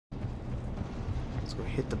Let's go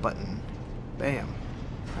hit the button. Bam.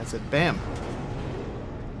 I said bam.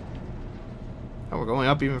 Oh, we're going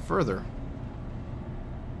up even further.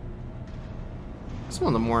 It's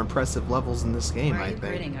one of the more impressive levels in this game, I think.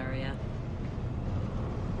 Gritting, Aria?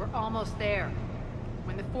 We're almost there.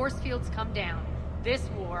 When the force fields come down, this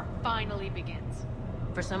war finally begins.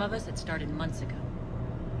 For some of us, it started months ago.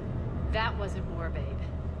 That wasn't war, babe.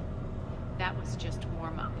 That was just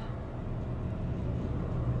warm-up.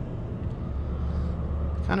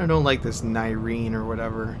 Kinda don't like this Nyreen or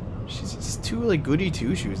whatever. She's just too like goody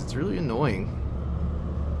two-shoes. It's really annoying.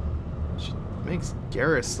 She makes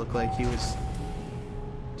Garrus look like he was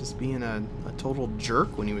just being a total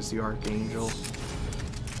jerk when he was the Archangel.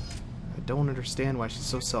 I don't understand why she's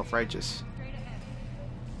so self-righteous.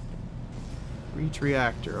 Reach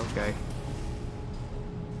Reactor, okay.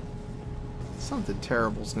 Something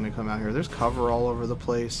terrible's gonna come out here. There's cover all over the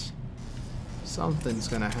place. Something's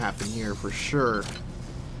gonna happen here for sure.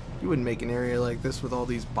 You wouldn't make an area like this with all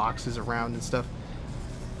these boxes around and stuff.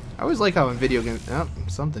 I always like how in video games... Oh,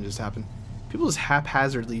 something just happened. People just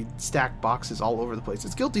haphazardly stack boxes all over the place.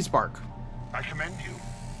 It's Guilty Spark. I commend you.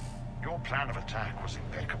 Your plan of attack was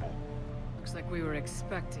impeccable. Looks like we were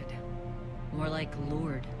expected. More like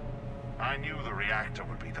lured. I knew the reactor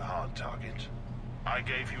would be the hard target. I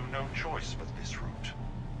gave you no choice but this route.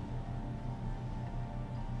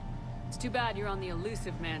 It's too bad you're on the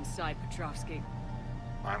elusive man's side, Petrovsky.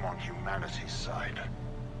 I'm on humanity's side.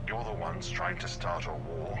 You're the ones trying to start a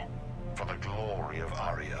war for the glory of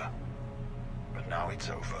Aria. But now it's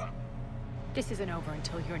over. This isn't over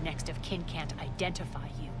until your next of kin can't identify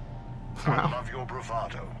you. I love your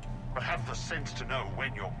bravado, but have the sense to know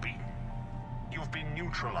when you're beaten. You've been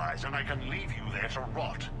neutralized, and I can leave you there to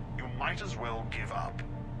rot. You might as well give up.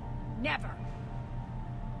 Never!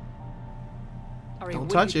 Aria, Don't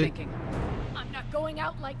what touch are you it. thinking? I'm not going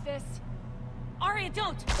out like this. Aria,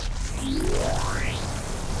 don't!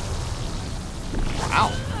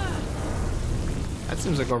 Wow. That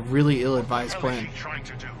seems like a really ill-advised What plan. is she trying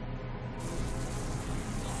to do?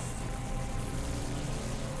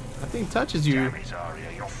 That thing touches you. Damn it,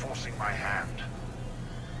 Aria, you're forcing my hand.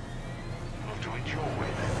 We'll do it your way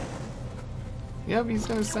then. Yep, he's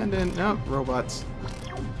gonna send in... Oh, robots.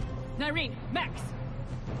 Nyreen, Max!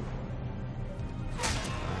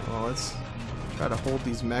 Well, let's try to hold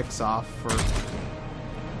these mechs off for...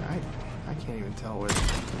 I can't even tell what...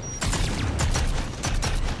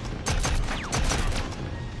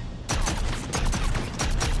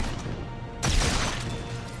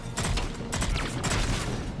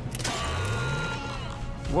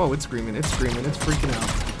 Whoa, it's screaming, it's freaking out.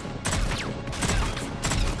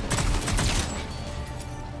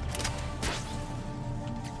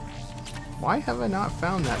 Why have I not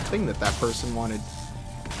found that thing that person wanted?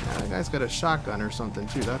 Yeah, that guy's got a shotgun or something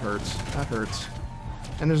too. That hurts. That hurts.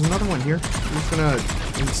 And there's another one here. He's gonna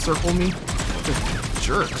encircle me. They're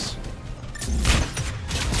jerks.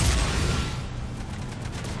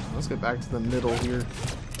 Let's get back to the middle here.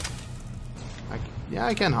 Yeah,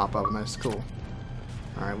 I can hop up. That's cool.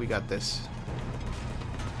 Alright, we got this.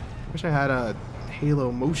 Wish I had a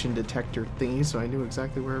Halo motion detector thingy so I knew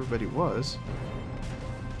exactly where everybody was.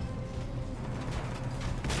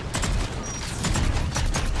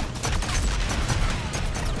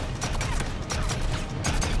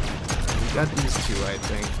 We got these two, I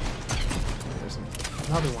think. There's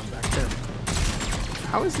another one back there.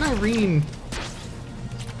 How is Nyreen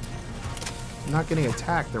not getting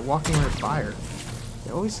attacked? They're walking right by her.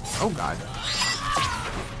 They always... Oh, God.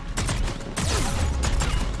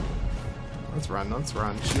 Let's run, let's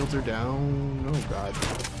run. Shields are down. Oh, God.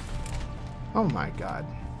 Oh, my God.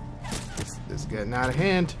 This is getting out of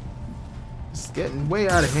hand. This is getting way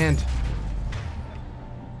out of hand.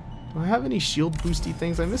 Do I have any shield boosty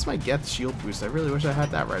things? I miss my Geth shield boost. I really wish I had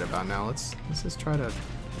that right about now. Let's just try to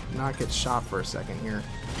not get shot for a second here.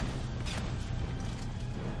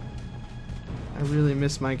 I really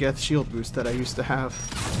miss my Geth shield boost that I used to have.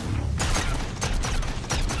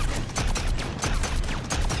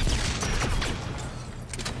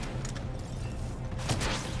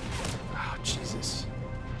 Oh, Jesus.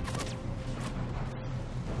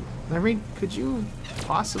 Nyreen, could you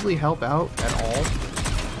possibly help out at all?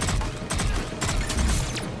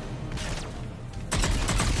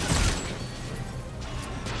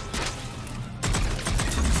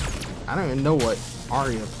 I don't even know what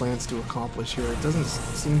Aria plans to accomplish here. It doesn't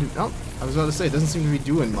seem to... Oh, I was about to say, it doesn't seem to be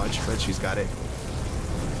doing much, but she's got it.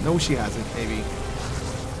 No, she hasn't, maybe.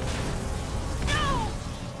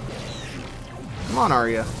 Come on,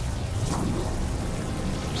 Aria.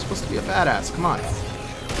 You're supposed to be a badass. Come on.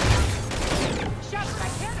 Shepard, I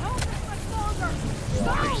can't hold this much longer!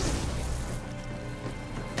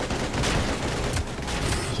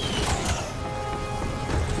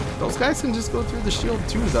 Those guys can just go through the shield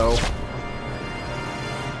too, though.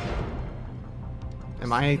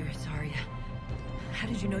 Am I... Sorry. How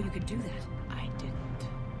did you know you could do that? I didn't.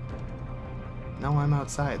 No, I'm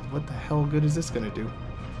outside. What the hell good is this gonna do?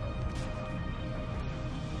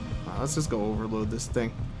 Let's just go overload this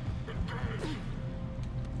thing.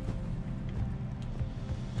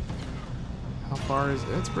 How far is it?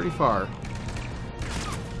 It's pretty far.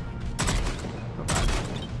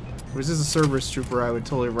 If this is a Cerberus trooper, I would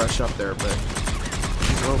totally rush up there, but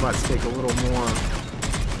these robots take a little more.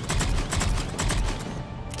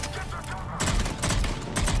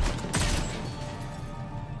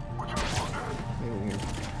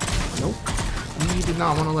 Nope. He did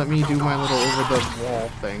not want to let me do my little over the wall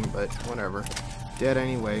thing, but whatever. Dead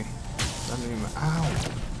anyway. Doesn't even. Ow!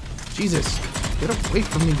 Jesus! Get away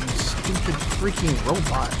from me, you stupid freaking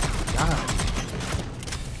robot! God.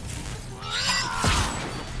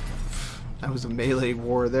 That was a melee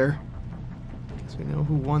war there. So we know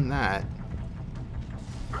who won that.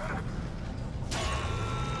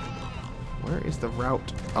 Where is the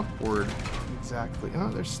route upward? Exactly. Oh,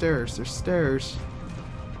 there's stairs. There's stairs.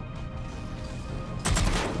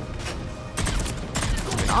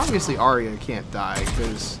 I mean, obviously Arya can't die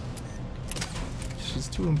because she's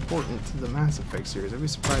too important to the Mass Effect series. I'd be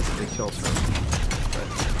surprised if they killed her. But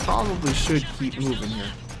probably should keep moving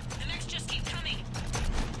here.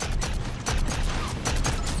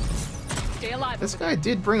 Stay alive. This guy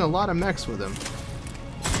did bring a lot of mechs with him.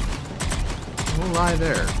 No lie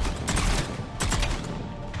there.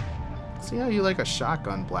 See how you like a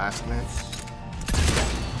shotgun blast, man?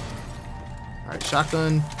 Alright,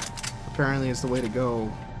 shotgun apparently is the way to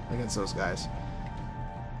go against those guys.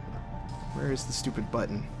 Where is the stupid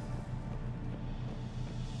button?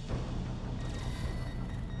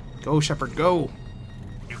 Go, Shepard, go!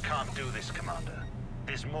 You can't do this, Commander.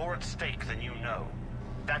 There's more at stake than you know.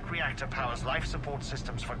 That reactor powers life support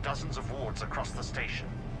systems for dozens of wards across the station.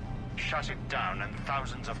 Shut it down and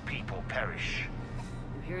thousands of people perish.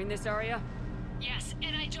 You hearing this, Arya? Yes,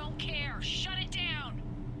 and I don't care. Shut it down.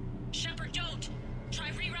 Shepard, don't.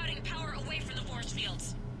 Try rerouting power away from the force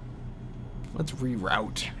fields. Let's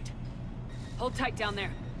reroute. Hold tight down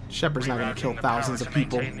there. Shepard's not gonna kill thousands of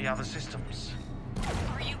people. The other systems.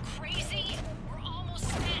 Are you crazy? We're almost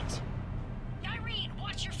spent. Irene,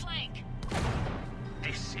 watch your flank.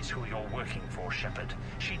 This is who you're working for, Shepard.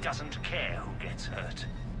 She doesn't care who gets hurt.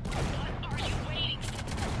 What are you waiting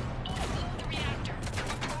for? Overload the reactor.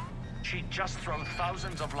 She'd just throw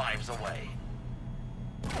thousands of lives away.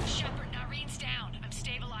 Shepard, Irene's down. I'm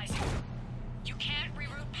stabilizing. You can't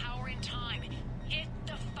reroute power in time. Hit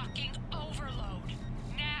the fucking overload.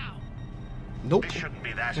 Now. Nope. This shouldn't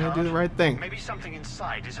be that Gonna hard. do the right thing. Maybe something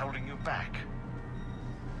inside is holding you back.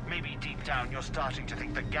 Maybe deep down you're starting to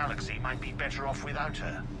think the galaxy might be better off without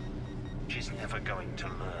her. She's never going to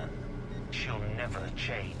learn. She'll never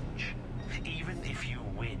change. Even if you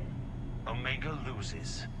win, Omega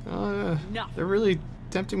loses. They're really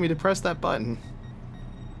tempting me to press that button.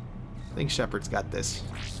 I think Shepard's got this.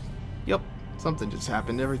 Yep, something just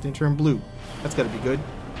happened. Everything turned blue. That's gotta be good.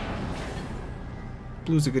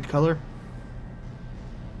 Blue's a good color.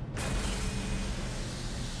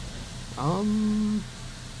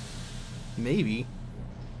 Maybe.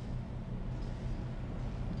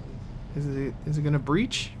 Is it gonna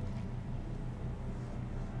breach?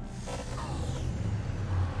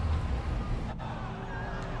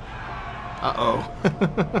 Uh-oh.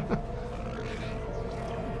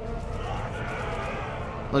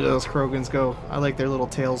 Look at those Krogans go. I like their little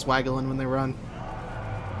tails waggling when they run.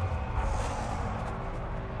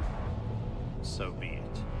 So be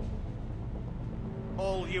it.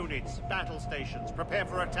 All units, battle stations, prepare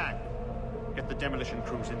for attack. Get the demolition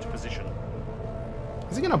crews into position.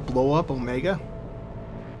 Is he gonna blow up Omega?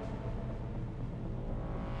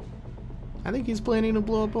 I think he's planning to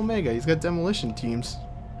blow up Omega. He's got demolition teams.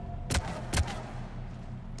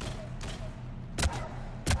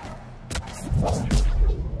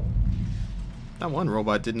 That one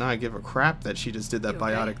robot did not give a crap that she just did that You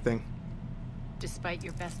okay? biotic thing. Despite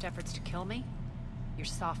your best efforts to kill me, your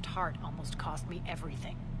soft heart almost cost me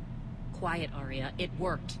everything. Quiet, Arya. It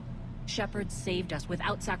worked. Shepard saved us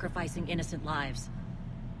without sacrificing innocent lives.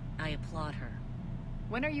 I applaud her.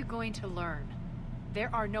 When are you going to learn? There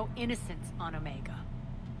are no innocents on Omega.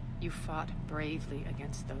 You fought bravely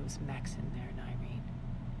against those mechs in there, Irene.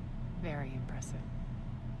 Very impressive.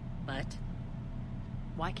 But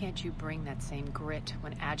Why can't you bring that same grit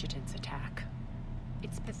when adjutants attack?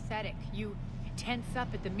 It's pathetic. You tense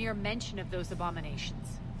up at the mere mention of those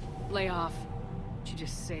abominations. Lay off. She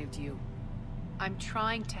just saved you. I'm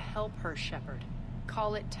trying to help her, Shepard.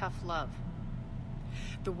 Call it tough love.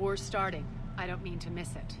 The war's starting. I don't mean to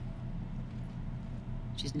miss it.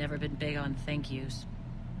 She's never been big on thank yous.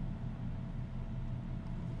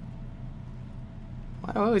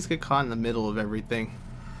 Why do I always get caught in the middle of everything?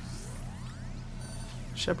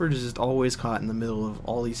 Shepard is just always caught in the middle of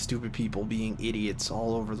all these stupid people being idiots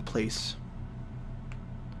all over the place.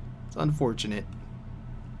 It's unfortunate.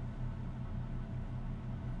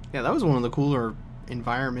 Yeah, that was one of the cooler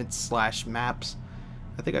environments slash maps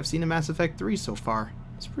I think I've seen in Mass Effect 3 so far.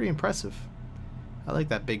 It's pretty impressive. I like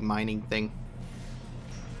that big mining thing.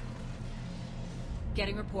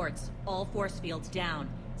 Getting reports. All force fields down.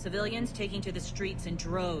 Civilians taking to the streets in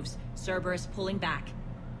droves. Cerberus pulling back.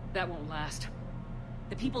 That won't last.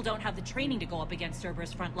 The people don't have the training to go up against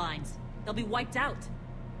Cerberus front lines. They'll be wiped out.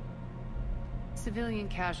 Civilian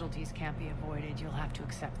casualties can't be avoided. You'll have to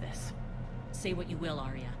accept this. Say what you will,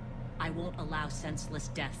 Arya. I won't allow senseless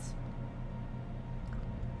deaths.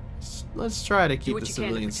 Let's try to Do keep what the you can to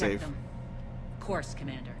civilians protect safe. them. Of course,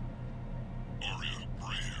 Commander. Arya,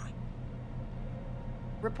 Bray here.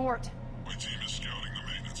 Report. My team is scouting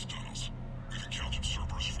the maintenance tunnels. We've encountered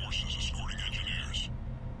Cerberus forces escorting engineers.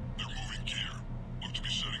 They're moving gear. Look to be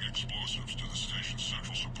setting explosives to the station's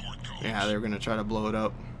central support columns. Yeah, they're gonna try to blow it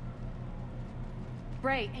up.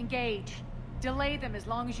 Bray, engage. Delay them as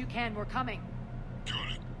long as you can. We're coming.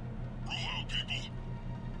 Got it. Roll out, people.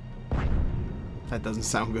 That doesn't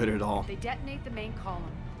sound good at all. They detonate the main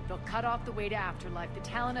column. They'll cut off the way to Afterlife. The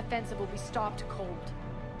Talon offensive will be stopped cold.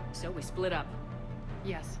 So we split up.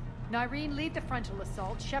 Yes. Nyreen, lead the frontal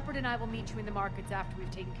assault. Shepard and I will meet you in the markets after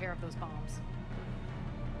we've taken care of those bombs.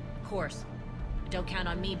 Of course. Don't count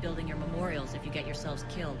on me building your memorials if you get yourselves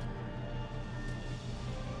killed.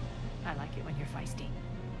 I like it when you're feisty.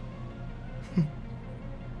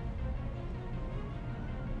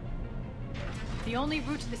 The only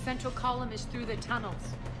route to the central column is through the tunnels.